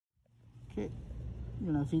Okay, I'm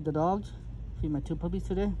gonna feed the dogs. Feed my 2 puppies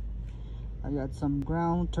today. I got some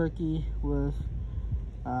ground turkey with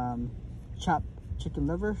chopped chicken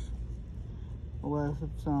livers with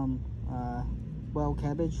some boiled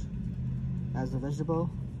cabbage as a vegetable,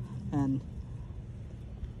 and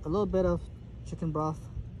a little bit of chicken broth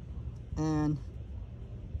and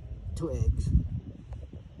 2 eggs.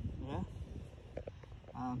 Yeah.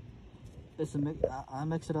 It's a mix. I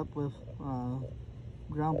mix it up with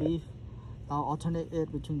ground beef. I'll alternate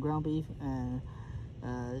it between ground beef and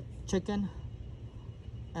chicken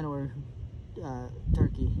and or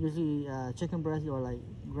turkey. Usually chicken breast or like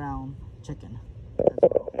ground chicken as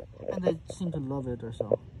well. And they seem to love it or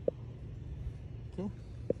so. Okay.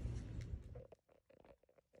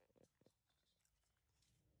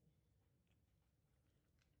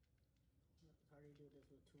 It's hard to do this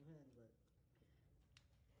with 2 hands, but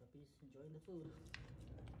puppies enjoying the food.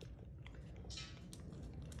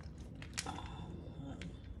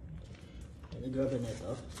 You're grubbing it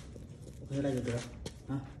though. Where are you, girl?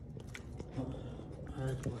 Huh? Oh,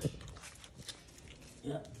 alright, boy.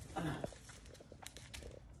 Yeah.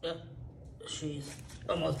 Yep. She's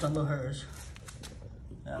almost double hers.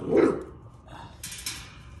 Yeah.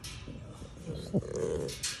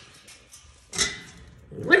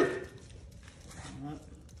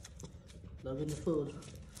 Loving the food.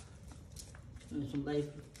 And some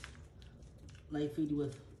light feed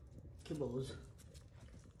with kibbles.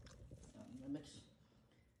 I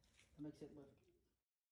mix it with